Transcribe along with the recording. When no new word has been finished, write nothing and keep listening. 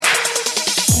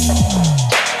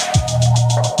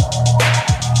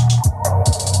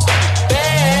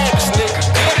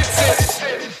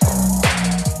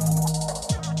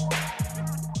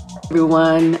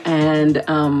Everyone, and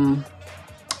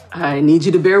I need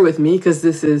you to bear with me because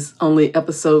this is only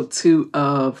episode 2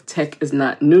 of Tech is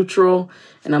Not Neutral,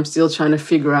 and I'm still trying to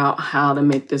figure out how to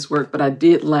make this work. But I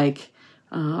did like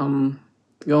going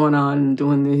on and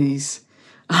doing these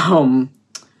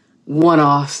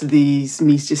one-offs,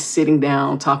 me just sitting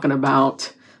down talking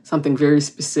about something very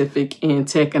specific in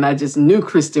tech, and I just knew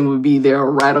Kristen would be there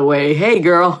right away. Hey,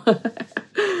 girl.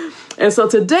 And so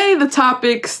today, the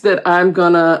topics that I'm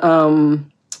gonna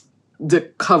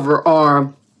cover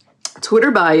are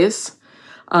Twitter bias,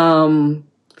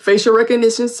 facial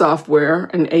recognition software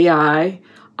and AI,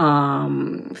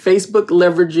 Facebook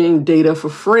leveraging data for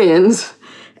friends,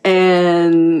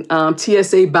 and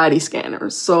TSA body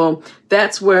scanners. So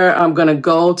that's where I'm going to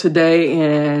go today.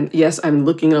 And yes, I'm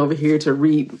looking over here to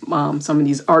read some of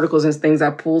these articles and things I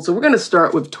pulled. So we're going to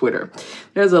start with Twitter.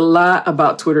 There's a lot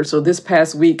about Twitter. So this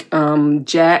past week,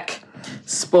 Jack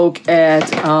spoke at,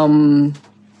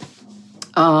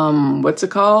 what's it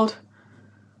called?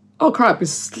 Oh, crap. It's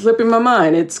slipping my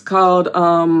mind. It's called,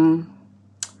 oh,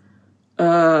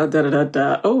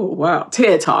 wow.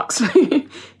 TED Talks.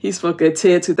 He spoke at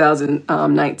TED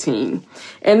 2019.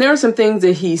 And there are some things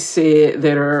that he said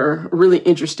that are really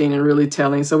interesting and really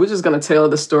telling. So we're just going to tell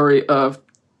the story of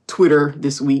Twitter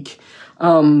this week.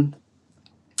 And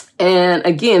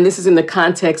again, this is in the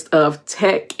context of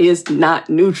tech is not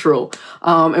neutral.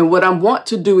 And what I want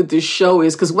to do with this show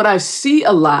is, because what I see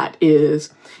a lot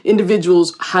is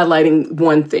individuals highlighting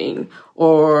one thing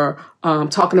or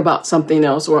talking about something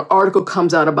else, or an article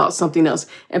comes out about something else,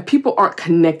 and people aren't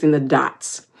connecting the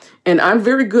dots. And I'm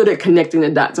very good at connecting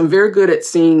the dots. I'm very good at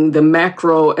seeing the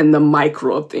macro and the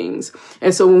micro of things.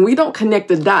 And so when we don't connect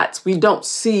the dots, we don't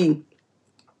see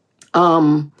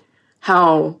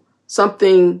how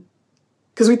something,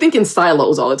 because we think in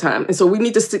silos all the time. And so we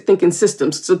need to think in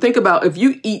systems. So think about if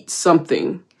you eat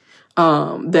something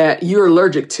that you're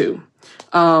allergic to,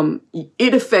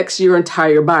 it affects your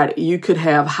entire body. You could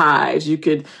have hives. You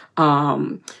could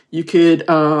have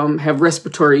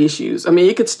respiratory issues. I mean,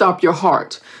 it could stop your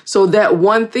heart. So that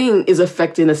one thing is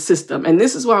affecting a system. And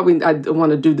this is why I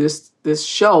want to do this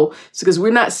show. It's because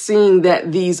we're not seeing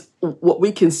that these, what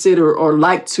we consider or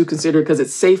like to consider, because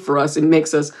it's safe for us. It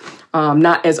makes us,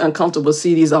 not as uncomfortable,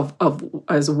 see these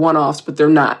as one-offs, but they're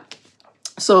not.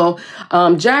 So,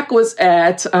 Jack was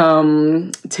at,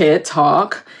 TED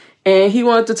Talk, and he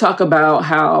wanted to talk about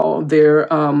how they're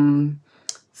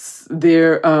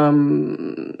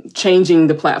changing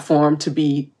the platform to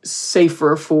be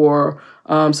safer for.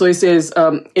 So he says,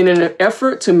 in an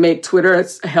effort to make Twitter a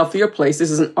healthier place.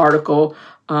 This is an article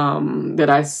that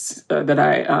I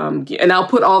and I'll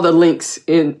put all the links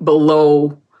in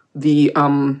below the.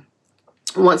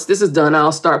 Once this is done,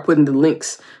 I'll start putting the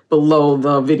links below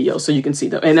the video so you can see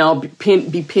them, and I'll be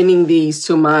pinning these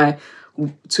to my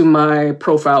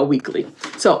profile weekly.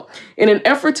 So in an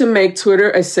effort to make Twitter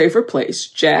a safer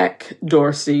place,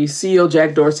 CEO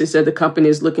Jack Dorsey said the company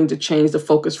is looking to change the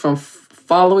focus from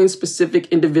following specific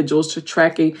individuals to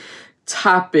tracking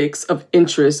topics of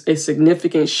interest, a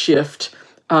significant shift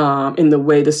in the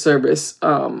way the service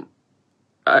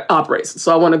operates.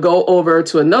 So I want to go over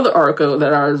to another article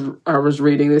that I was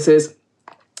reading that says,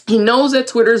 he knows that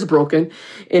Twitter is broken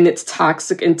and it's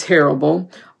toxic and terrible,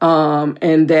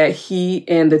 and that he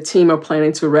and the team are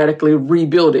planning to radically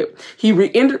rebuild it. He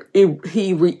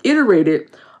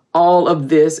reiterated all of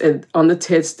this on the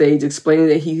TED stage, explaining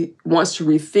that he wants to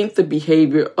rethink the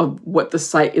behavior of what the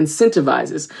site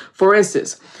incentivizes. For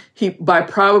instance, by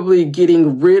probably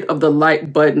getting rid of the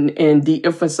like button and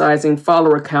de-emphasizing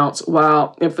follower accounts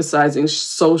while emphasizing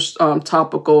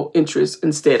topical interests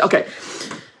instead. Okay.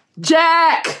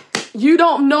 Jack, you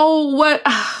don't know what,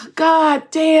 God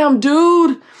damn,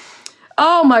 dude.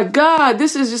 Oh my God,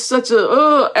 this is just such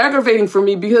aggravating for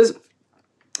me because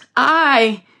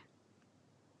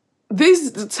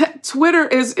Twitter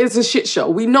is a shit show.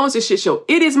 We know it's a shit show.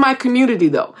 It is my community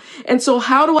though. And so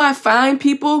how do I find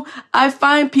people? I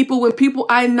find people when people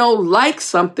I know like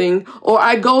something, or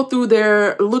I go through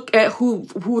look at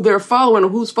who they're following or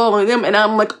who's following them. And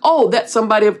I'm like, oh, that's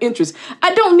somebody of interest.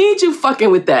 I don't need you fucking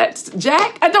with that,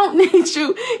 Jack. I don't need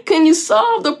you. Can you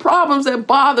solve the problems that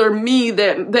bother me,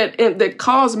 that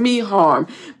cause me harm?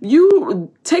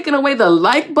 You taking away the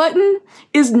like button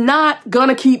is not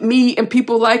gonna keep me and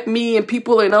people like me and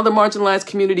people in other marginalized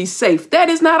communities safe. That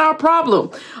is not our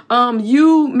problem.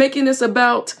 You making this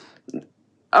about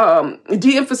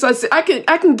de-emphasize. I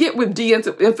can get with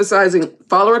de-emphasizing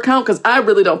follower account because I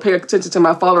really don't pay attention to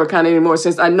my follower account anymore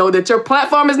since I know that your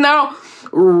platform is now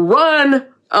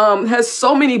has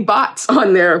so many bots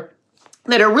on there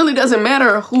that it really doesn't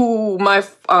matter who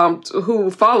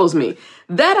who follows me.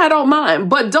 That I don't mind,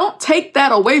 but don't take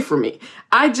that away from me.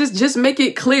 I just make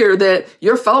it clear that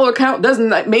your follower account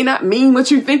may not mean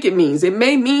what you think it means. It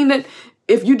may mean that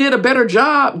if you did a better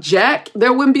job, Jack,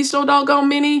 there wouldn't be so doggone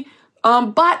many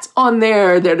bots on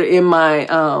there that are in my,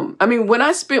 when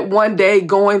I spent one day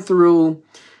going through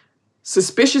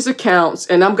suspicious accounts,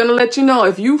 and I'm going to let you know,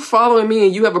 if you following me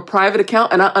and you have a private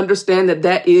account, and I understand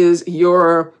that is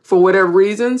for whatever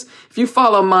reasons, if you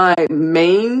follow my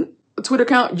main Twitter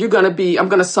account, I'm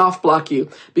going to soft block you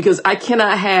because I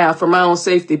cannot have, for my own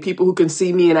safety, people who can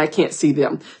see me and I can't see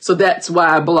them. So that's why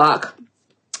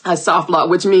I soft block,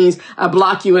 which means I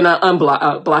block you and I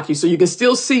block you. So you can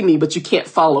still see me, but you can't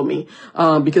follow me,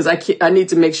 because I need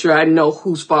to make sure I know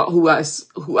who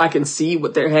I can see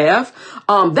what they have.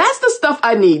 That's the stuff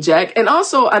I need, Jack. And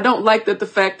also I don't like the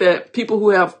fact that people who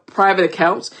have private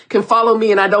accounts can follow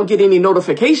me and I don't get any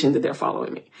notification that they're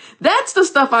following me. That's the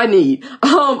stuff I need.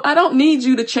 I don't need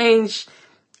you to change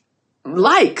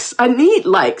likes. I need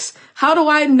likes. How do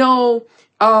I know,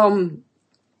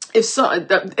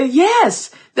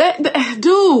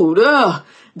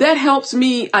 that helps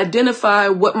me identify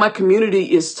what my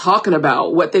community is talking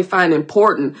about, what they find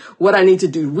important, what I need to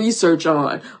do research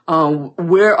on,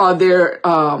 where are their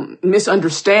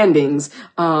misunderstandings,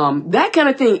 that kind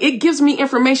of thing. It gives me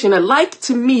information. A like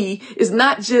to me is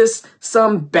not just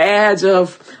some badge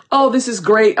of, oh, this is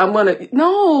great.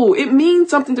 No, it means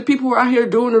something to people who are out here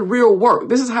doing the real work.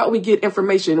 This is how we get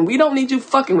information. And we don't need you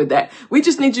fucking with that. We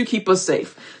just need you to keep us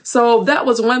safe. So that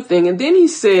was one thing. And then he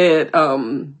said,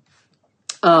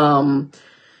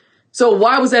 so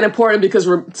why was that important? Because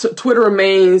Twitter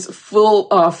remains filled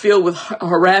with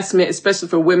harassment, especially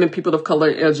for women, people of color,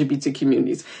 and LGBT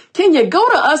communities. Can you go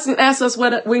to us and ask us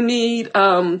what we need?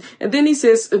 And then he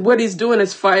says what he's doing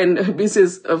is fighting. He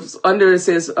says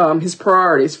his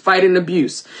priorities, fighting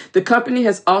abuse. The company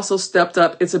has also stepped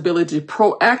up its ability to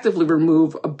proactively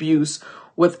remove abuse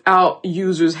without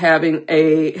users having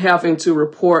to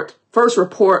report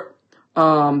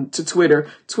to Twitter.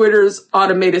 Twitter's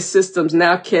automated systems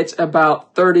now catch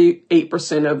about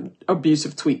 38% of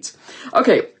abusive tweets.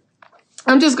 Okay.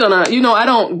 I'm just gonna, I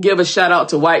don't give a shout out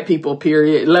to white people,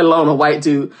 period, let alone a white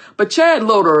dude. But Chad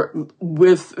Loder,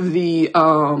 with the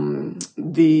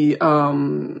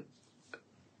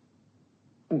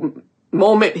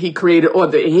moment he created,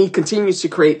 he continues to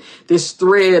create this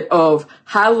thread of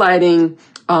highlighting,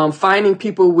 finding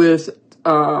people with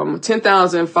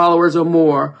 10,000 followers or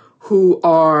more who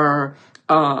are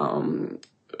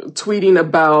tweeting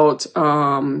about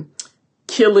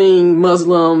killing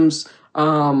Muslims,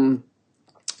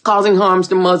 causing harms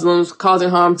to Muslims, causing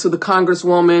harm to the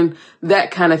Congresswoman, that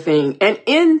kind of thing. And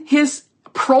in his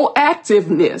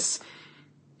proactiveness,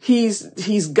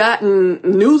 he's gotten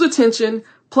news attention.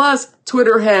 Plus,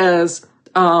 Twitter has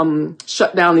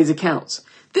shut down these accounts.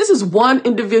 This is one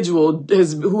individual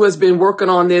who has been working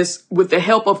on this with the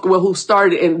help of, who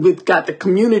started and got the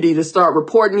community to start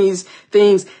reporting these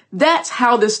things. That's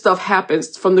how this stuff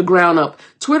happens from the ground up.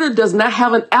 Twitter does not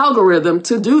have an algorithm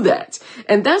to do that.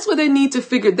 And that's what they need to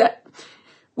figure that.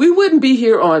 We wouldn't be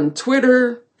here on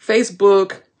Twitter,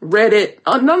 Facebook, Reddit.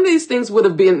 None of these things would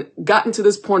have gotten to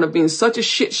this point of being such a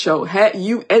shit show had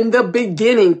you in the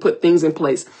beginning put things in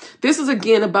place. This is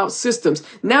again about systems.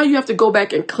 Now you have to go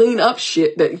back and clean up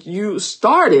shit that you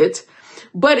started,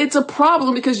 but it's a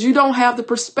problem because you don't have the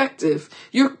perspective.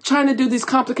 You're trying to do these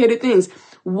complicated things.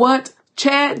 What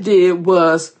Chad did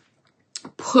was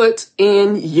put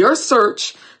in your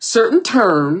search certain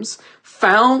terms,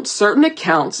 found certain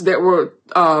accounts that were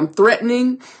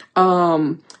threatening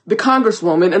the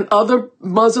Congresswoman and other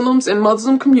Muslims and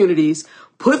Muslim communities,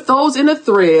 put those in a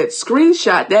thread,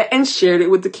 screenshot that, and shared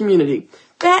it with the community.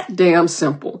 That damn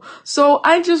simple. So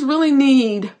I just really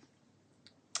need,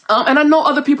 and I know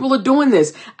other people are doing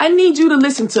this, I need you to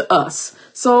listen to us.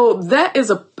 So that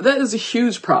is a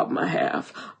huge problem I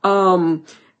have.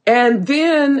 And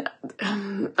then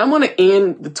I'm going to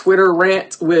end the Twitter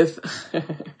rant with,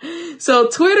 so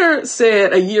Twitter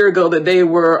said a year ago that they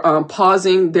were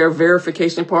pausing their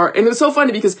verification part. And it was so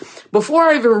funny because before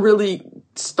I even really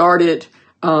started,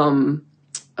 definitely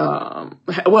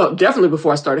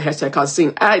before I started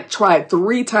 #CauseScene, I tried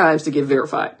 3 times to get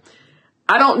verified.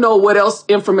 I don't know what else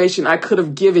information I could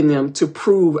have given them to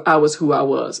prove I was who I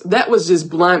was. That was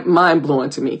just mind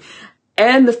blowing to me.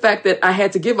 And the fact that I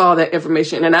had to give all that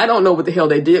information, and I don't know what the hell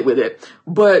they did with it,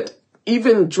 but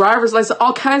even driver's license,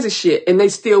 all kinds of shit, and they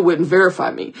still wouldn't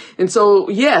verify me. And so,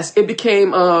 yes, it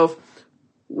became of,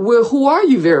 well, who are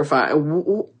you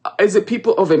verifying? Is it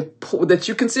people that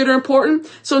you consider important?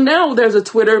 So now there's an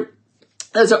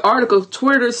article,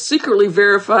 Twitter secretly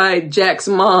verified Jack's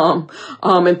mom,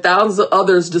 and thousands of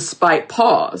others despite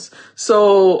pause.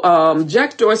 So,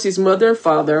 Jack Dorsey's mother and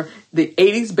father, the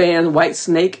 80s band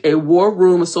Whitesnake, a war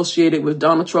room associated with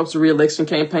Donald Trump's re-election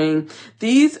campaign.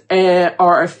 These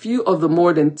are a few of the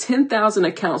more than 10,000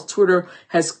 accounts Twitter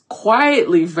has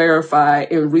quietly verified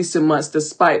in recent months,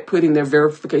 despite putting their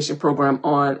verification program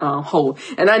on hold.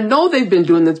 And I know they've been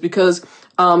doing this because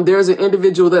there's an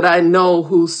individual that I know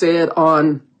who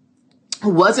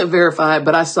wasn't verified,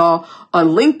 but I saw on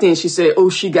LinkedIn, she said, oh,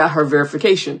 she got her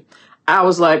verification. I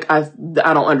was like, I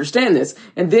don't understand this.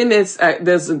 And then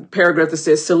there's a paragraph that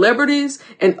says celebrities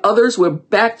and others with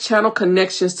back channel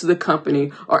connections to the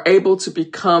company are able to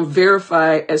become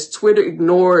verified as Twitter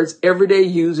ignores everyday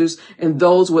users and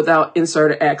those without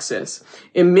insider access.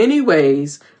 In many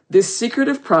ways, this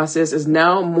secretive process is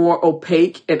now more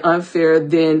opaque and unfair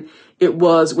than it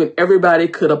was when everybody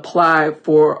could apply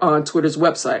for on Twitter's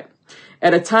website.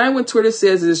 At a time when Twitter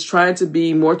says it is trying to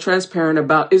be more transparent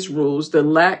about its rules, the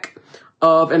lack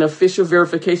of an official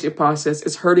verification process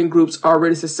is hurting groups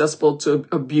already susceptible to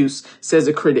abuse, says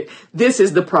a critic. This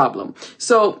is the problem.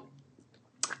 So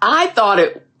I thought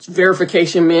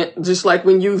verification meant just like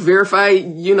when you verify,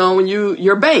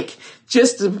 your bank,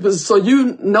 just so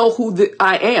you know who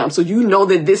I am. So you know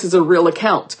that this is a real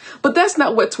account. But that's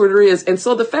not what Twitter is. And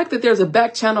so the fact that there's a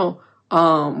back channel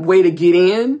way to get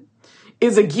in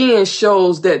again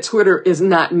shows that Twitter is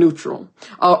not neutral,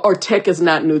 or tech is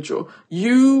not neutral.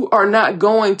 You are not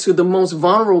going to the most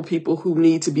vulnerable people who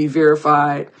need to be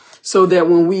verified so that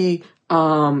when we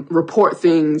report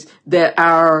things that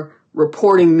our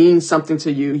reporting means something to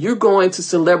you. You're going to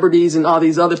celebrities and all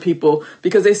these other people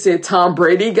because they said Tom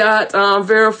Brady got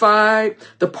verified.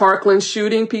 The Parkland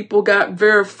shooting people got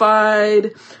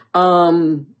verified.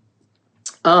 No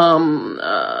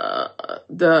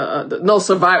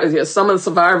survivors. Yeah, some of the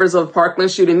survivors of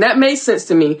Parkland shooting. That made sense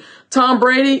to me. Tom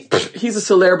Brady, he's a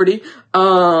celebrity.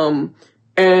 And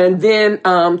then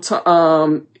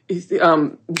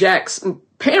Jack's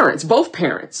parents, both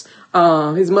parents,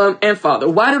 his mom and father.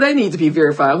 Why do they need to be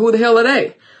verified? Who the hell are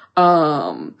they?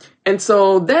 And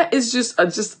so that is just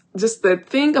the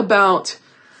thing about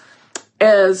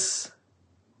as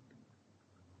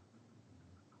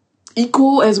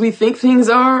equal as we think things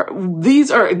are.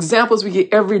 These are examples we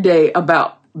get every day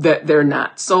about that they're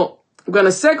not. So I'm going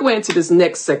to segue into this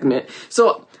next segment.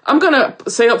 So I'm going to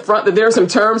say up front that there are some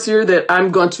terms here that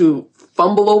I'm going to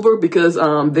fumble over because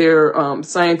they're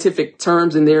scientific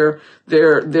terms and they're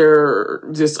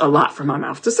just a lot for my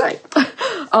mouth to say.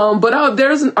 But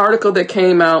there's an article that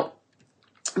came out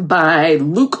by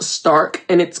Luke Stark,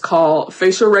 and it's called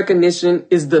Facial Recognition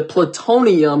is the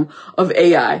Plutonium of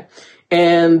AI.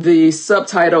 And the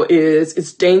subtitle is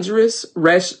It's Dangerous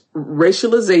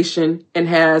Racialization and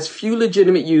Has Few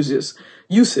Legitimate Uses.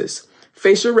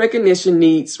 Facial recognition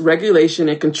needs regulation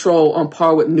and control on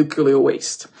par with nuclear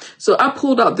waste. So I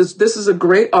pulled out this is a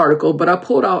great article, but I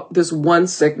pulled out this one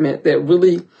segment that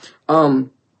really I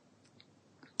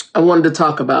wanted to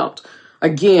talk about.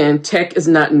 Again, tech is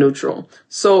not neutral.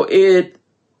 So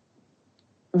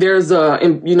there's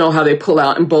how they pull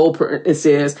out in bold print, it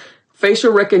says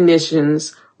facial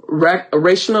recognition's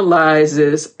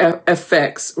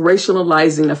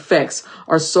racializing effects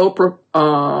are so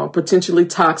potentially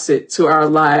toxic to our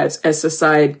lives as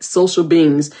social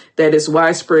beings that its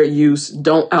widespread use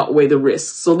don't outweigh the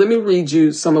risks. So let me read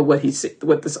you some of what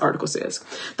this article says.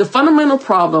 The fundamental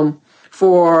problem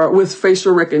with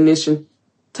facial recognition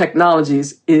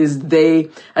technologies is they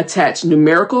attach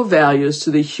numerical values to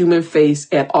the human face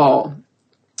at all.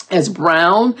 As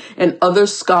Brown and other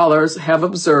scholars have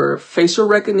observed, facial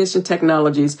recognition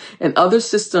technologies and other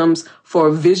systems for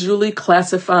visually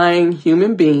classifying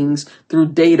human beings through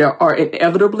data are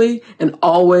inevitably and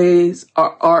always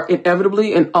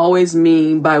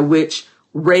mean by which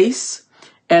race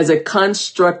as a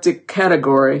constructed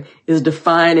category is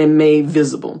defined and made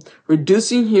visible,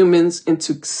 reducing humans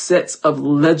into sets of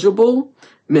legible,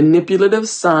 manipulative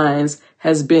signs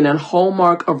has been a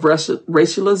hallmark of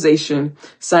racialization,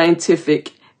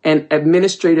 scientific and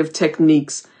administrative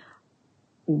techniques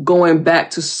going back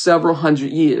to several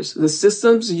hundred years. The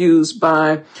systems used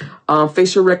by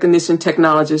facial recognition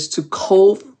technologists to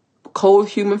code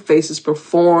human faces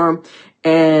perform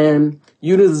an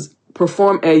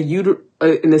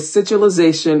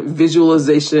essentialization,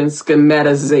 visualization,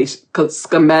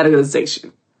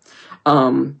 schematization.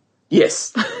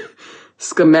 Yes,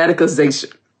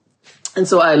 schematization. And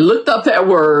so I looked up that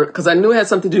word because I knew it had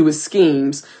something to do with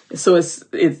schemes. So it's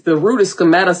the root is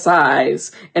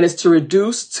schematicize, and it's to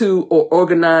reduce to or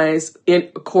organize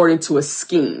according to a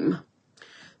scheme.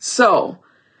 So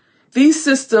these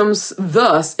systems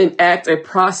thus enact a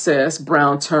process,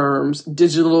 Brown terms,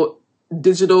 digital,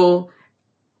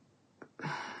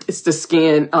 it's the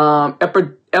skin,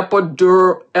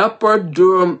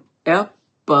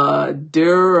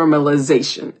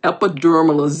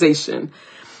 epidermalization,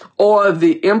 or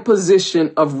the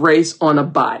imposition of race on a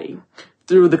body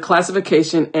through the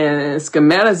classification and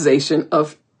schematization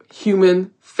of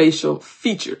human facial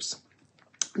features.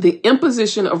 The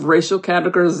imposition of racial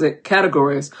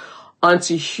categories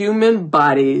onto human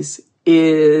bodies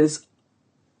is,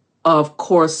 of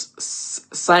course,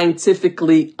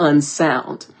 scientifically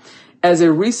unsound. As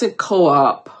a recent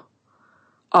co-op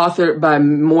authored by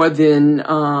more than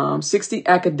 60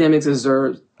 academics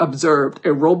observed,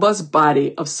 a robust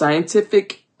body of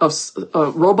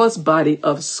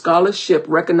scholarship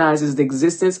recognizes the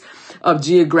existence of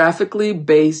geographically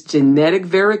based genetic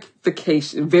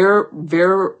variations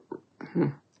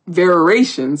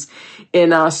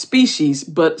in our species,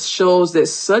 but shows that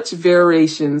such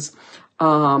variations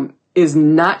is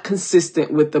not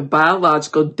consistent with the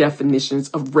biological definitions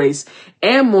of race,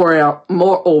 and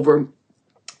moreover,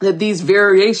 that these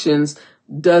variations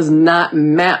does not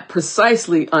map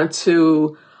precisely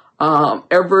onto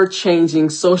ever-changing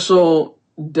socially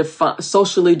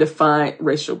defined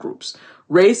racial groups.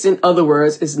 Race, in other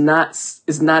words, is not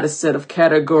a set of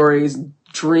categories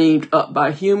dreamed up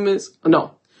by humans.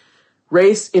 No.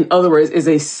 Race, in other words, is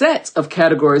a set of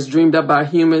categories dreamed up by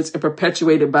humans and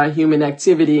perpetuated by human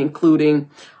activity, including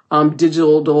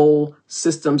digital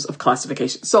systems of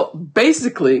classification. So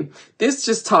basically, this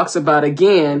just talks about,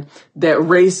 again, that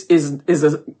race is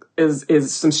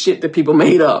some shit that people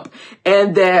made up,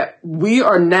 and that we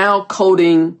are now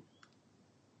coding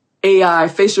AI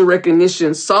facial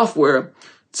recognition software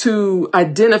to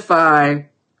identify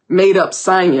made up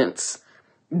science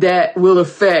that will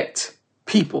affect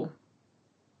people.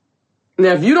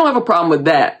 Now, if you don't have a problem with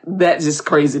that, that's just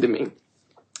crazy to me.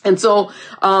 And so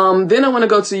then I want to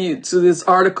go to this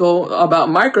article about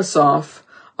Microsoft.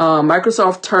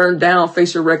 Microsoft turned down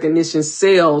facial recognition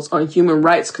sales on human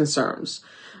rights concerns.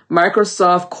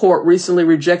 Microsoft court recently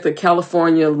rejected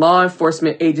California law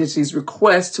enforcement agency's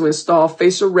request to install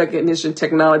facial recognition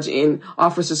technology in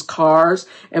officers' cars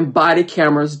and body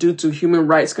cameras due to human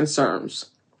rights concerns.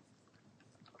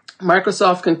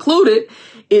 Microsoft concluded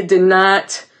it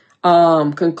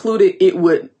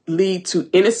would lead to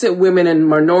innocent women and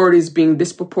minorities being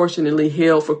disproportionately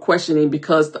held for questioning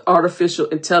because the artificial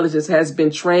intelligence has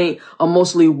been trained on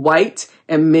mostly white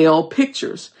and male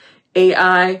pictures.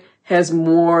 AI has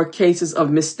more cases of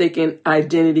mistaken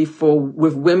identity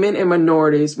with women and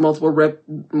minorities,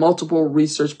 multiple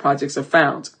research projects have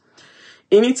found.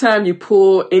 Anytime you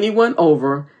pull anyone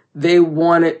over, they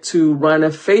wanted to run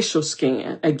a facial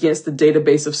scan against the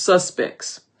database of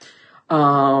suspects.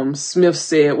 Smith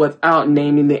said without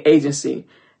naming the agency.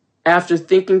 After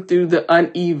thinking through the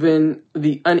uneven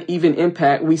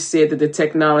impact, we said that the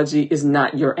technology is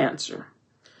not your answer.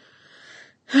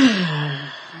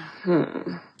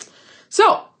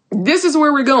 So this is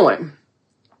where we're going.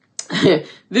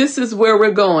 This is where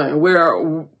we're going.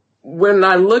 Where when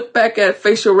I look back at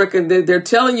facial recognition, they're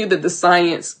telling you that the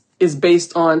science is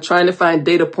based on trying to find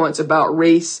data points about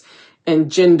race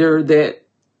and gender that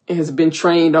has been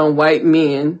trained on white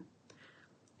men.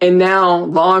 And now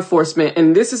law enforcement,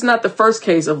 and this is not the first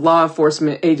case of law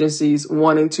enforcement agencies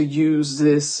wanting to use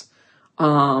this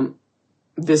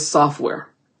software.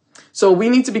 So we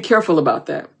need to be careful about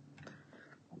that.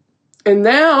 And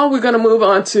now we're going to move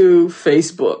on to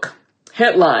Facebook.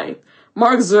 Headline: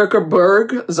 Mark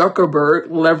Zuckerberg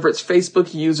leveraged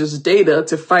Facebook users' data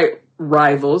to fight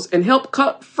rivals and help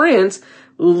cut friends,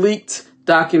 leaked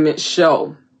documents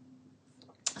show.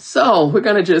 So we're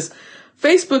going to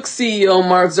Facebook CEO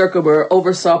Mark Zuckerberg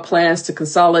oversaw plans to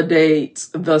consolidate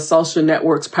the social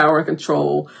network's power and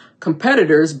control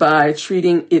competitors by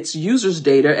treating its users'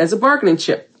 data as a bargaining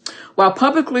chip, while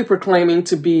publicly proclaiming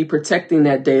to be protecting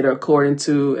that data, according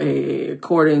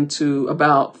to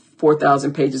about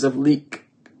 4,000 pages of leaked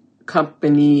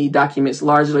company documents,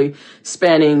 largely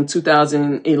spanning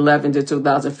 2011 to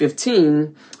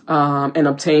 2015, and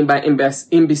obtained by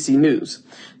NBC News.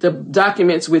 The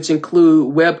documents, which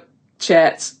include web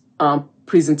chats,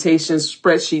 presentations,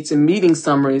 spreadsheets, and meeting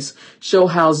summaries, show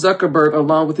how Zuckerberg,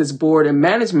 along with his board and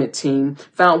management team,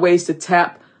 found ways to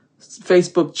tap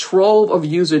Facebook trove of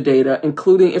user data,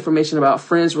 including information about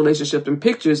friends, relationships, and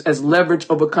pictures as leverage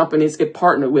over companies it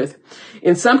partnered with.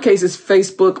 In some cases,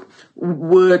 Facebook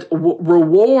would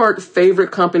reward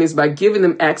favorite companies by giving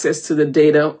them access to the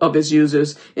data of its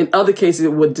users. In other cases,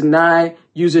 it would deny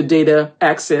user data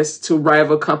access to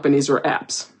rival companies or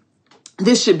apps.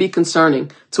 This should be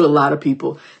concerning to a lot of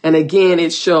people. And again,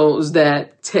 it shows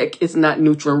that tech is not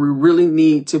neutral. We really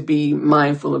need to be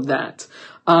mindful of that.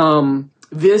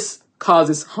 This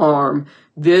causes harm.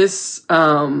 This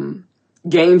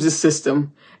games the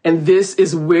system. And this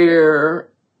is where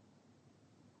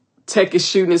tech is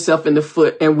shooting itself in the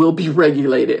foot and will be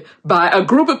regulated by a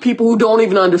group of people who don't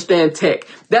even understand tech.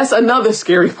 That's another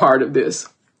scary part of this.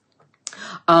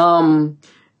 And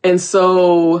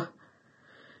so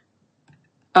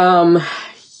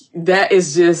that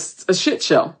is just a shit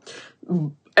show.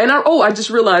 And I just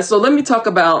realized, so let me talk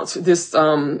about this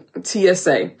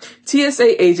TSA.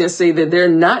 TSA agents say that they're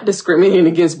not discriminating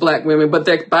against Black women, but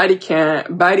their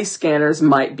body scanners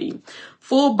might be.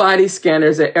 Full body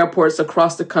scanners at airports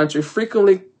across the country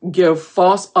frequently give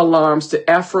false alarms to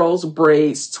afros,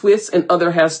 braids, twists, and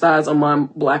other hairstyles among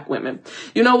Black women.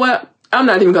 You know what? I'm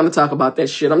not even going to talk about that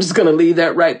shit. I'm just going to leave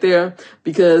that right there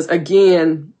because,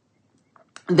 again,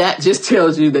 that just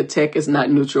tells you that tech is not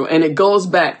neutral. And it goes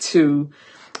back to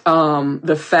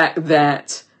the fact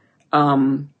that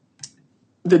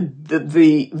the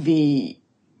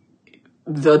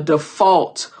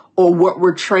default, or what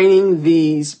we're training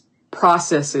these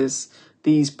processes,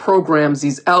 these programs,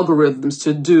 these algorithms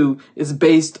to do is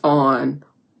based on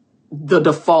the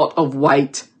default of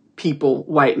white people,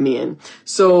 white men.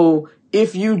 So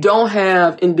if you don't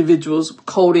have individuals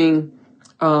coding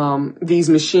these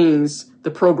machines,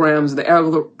 the programs, the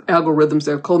algorithms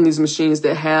that are coding these machines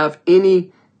that have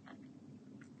any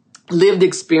lived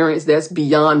experience that's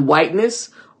beyond whiteness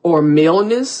or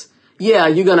maleness, yeah,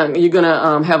 you're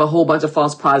gonna have a whole bunch of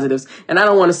false positives. And I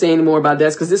don't want to say any more about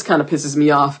that because this kind of pisses me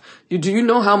off. Do you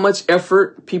know how much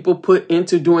effort people put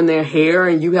into doing their hair,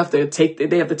 and they have to take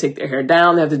their hair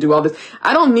down, they have to do all this.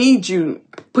 I don't need you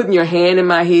putting your hand in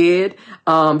my head.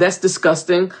 That's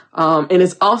disgusting. And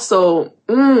it's also,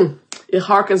 it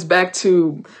harkens back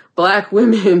to Black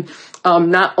women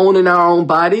not owning our own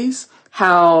bodies,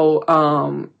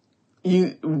 how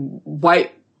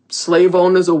white slave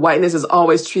owners or whiteness has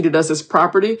always treated us as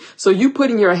property. So you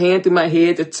putting your hand through my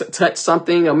head to touch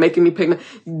something or making me pick,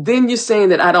 then you're saying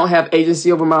that I don't have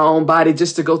agency over my own body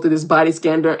just to go through this body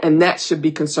scanner, and that should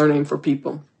be concerning for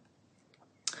people.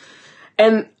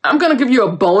 And I'm going to give you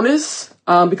a bonus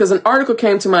because an article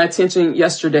came to my attention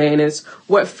yesterday, and it's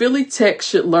what Philly Tech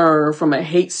should learn from a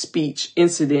hate speech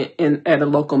incident at a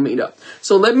local meetup.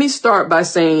 So let me start by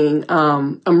saying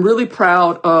I'm really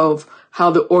proud of how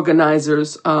the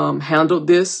organizers handled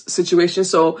this situation.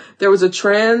 So there was a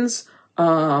trans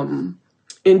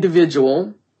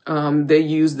individual. They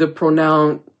used the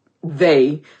pronoun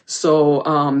they. So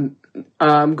I'm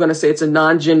going to say it's a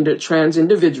non-gendered trans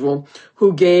individual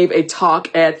who gave a talk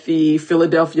at the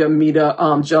Philadelphia meetup,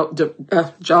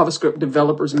 JavaScript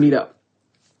developers meetup.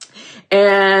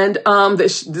 And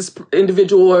this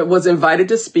individual was invited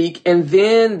to speak, and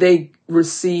then they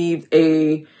received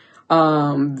the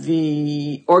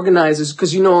organizers,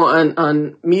 because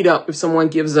on Meetup, if someone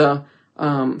gives a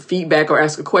feedback or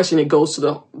asks a question, it goes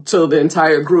to the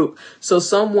entire group. So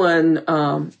someone,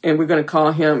 and we're going to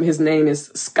call him, his name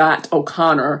is Scott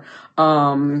O'Connor,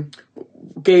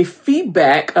 gave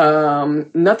feedback,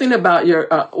 nothing about your,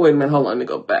 wait a minute, hold on, let me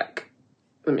go back.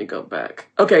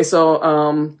 Okay,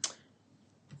 so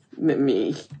let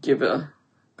me give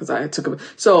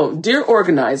so dear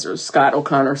organizers, Scott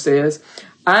O'Connor says,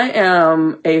 I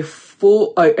am a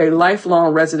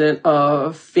lifelong resident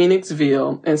of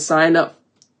Phoenixville and sign up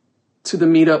to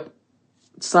meet other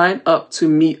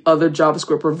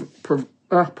JavaScript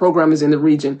programmers in the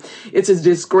region. It's a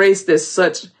disgrace that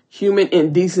such human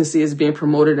indecency is being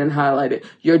promoted and highlighted.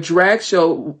 Your drag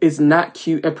show is not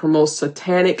cute and promotes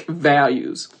satanic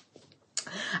values.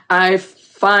 I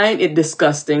find it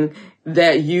disgusting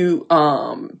that you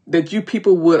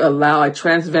people would allow a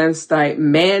transvestite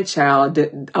man-child,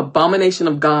 the abomination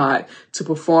of God, to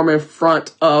perform in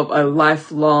front of a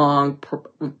lifelong, to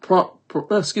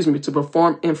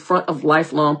perform in front of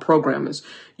lifelong programmers.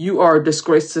 You are a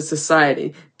disgrace to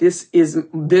society. This is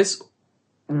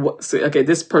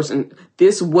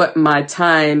what my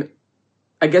time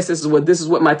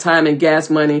and gas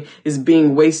money is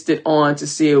being wasted on, to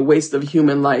see a waste of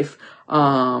human life.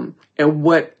 And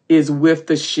what is with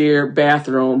the shared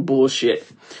bathroom bullshit.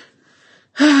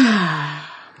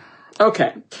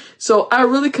 Okay, so I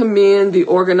really commend the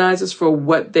organizers for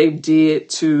what they did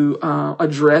to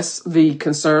address the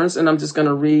concerns, and I'm just going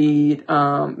to read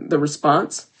the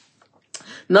response.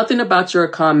 Nothing about your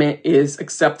comment is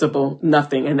acceptable,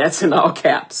 nothing, and that's in all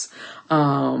caps.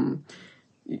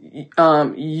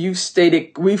 We've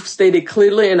stated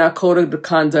clearly in our code of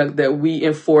conduct that we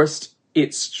enforced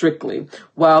it strictly.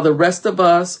 While the rest of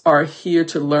us are here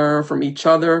to learn from each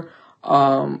other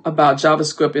about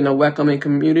JavaScript in a welcoming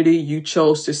community, you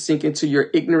chose to sink into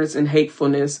your ignorance and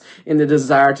hatefulness in the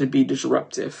desire to be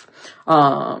destructive.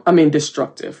 And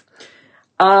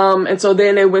so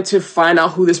then they went to find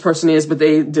out who this person is, but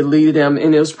they deleted them.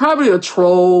 And it was probably a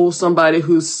troll, somebody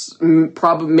who's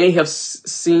probably may have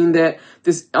seen that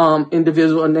this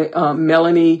individual,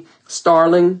 Melody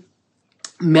Starling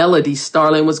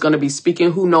was going to be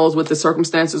speaking. Who knows what the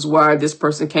circumstances why this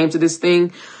person came to this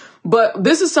thing. But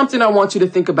this is something I want you to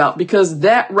think about, because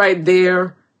that right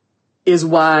there is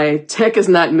why tech is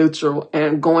not neutral.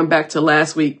 And going back to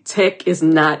last week, tech is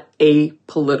not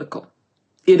apolitical.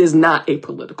 It is not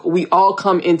apolitical. We all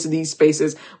come into these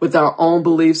spaces with our own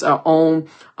beliefs, our own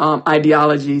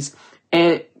ideologies,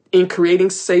 and in creating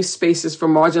safe spaces for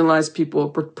marginalized people,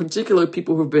 particularly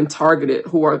people who've been targeted,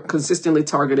 who are consistently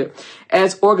targeted.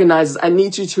 As organizers, I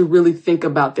need you to really think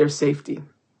about their safety.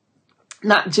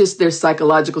 Not just their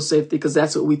psychological safety, because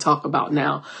that's what we talk about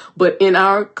now, but in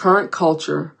our current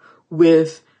culture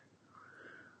with,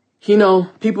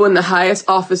 people in the highest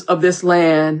office of this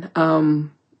land,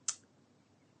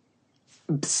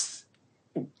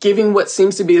 giving what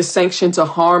seems to be a sanction to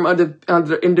harm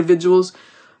other individuals,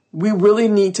 we really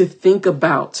need to think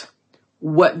about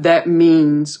what that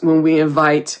means when we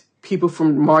invite people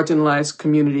from marginalized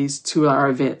communities to our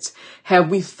events.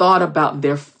 Have we thought about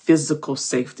their physical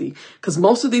safety? Because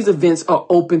most of these events are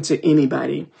open to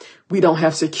anybody. We don't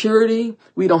have security.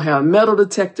 We don't have metal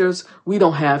detectors. We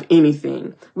don't have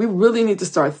anything. We really need to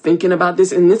start thinking about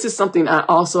this. And this is something I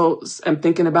also am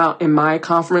thinking about in my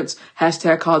conference,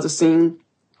 #CauseAScene.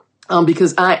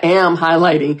 Because I am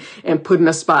highlighting and putting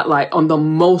a spotlight on the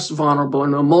most vulnerable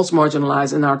and the most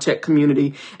marginalized in our tech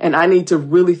community. And I need to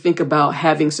really think about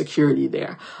having security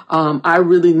there. I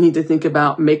really need to think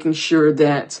about making sure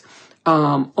that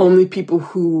only people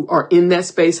who are in that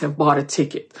space have bought a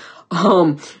ticket,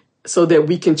 so that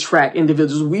we can track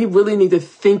individuals. We really need to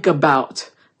think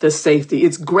about the safety.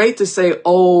 It's great to say,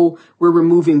 oh, we're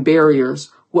removing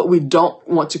barriers. What we don't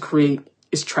want to create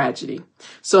is tragedy.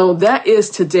 So that is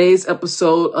today's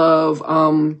episode of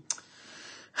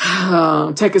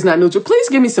Tech is Not Neutral. Please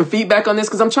give me some feedback on this,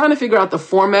 because I'm trying to figure out the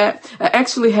format. I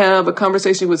actually have a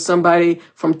conversation with somebody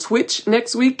from Twitch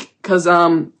next week, because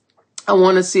I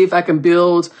want to see if I can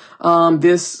build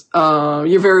this.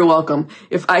 You're very welcome.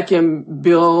 If I can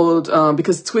build,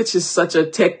 because Twitch is such a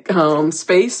tech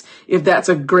space, if that's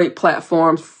a great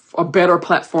platform, a better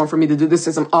platform for me to do this,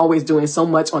 since I'm always doing so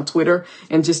much on Twitter,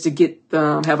 and just to get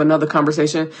have another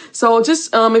conversation. So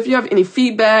just if you have any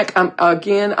feedback,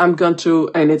 I'm going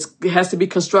to, and it has to be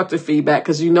constructive feedback,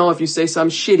 because if you say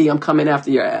something shitty, I'm coming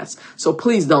after your ass. So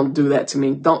please don't do that to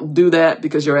me. Don't do that,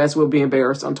 because your ass will be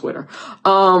embarrassed on Twitter.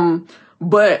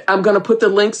 But I'm going to put the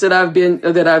links to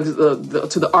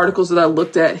the articles that I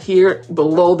looked at here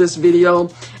below this video.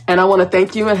 And I want to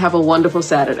thank you and have a wonderful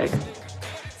Saturday.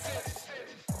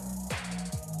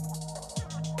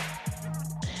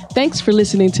 Thanks for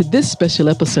listening to this special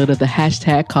episode of the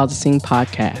 #CauseAScene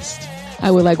podcast. I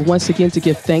would like once again to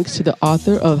give thanks to the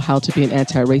author of How to Be an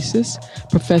Anti-Racist,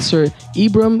 Professor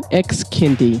Ibram X.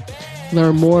 Kendi.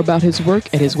 Learn more about his work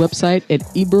at his website at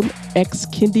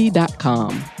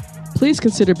ibramxkendi.com. Please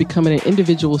consider becoming an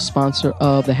individual sponsor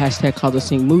of the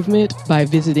 #CauseAScene movement by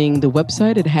visiting the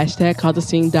website at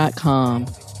 #CauseAScene.com.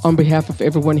 On behalf of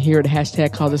everyone here at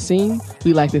 #CauseAScene,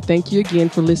 we'd like to thank you again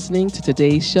for listening to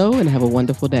today's show, and have a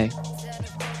wonderful day.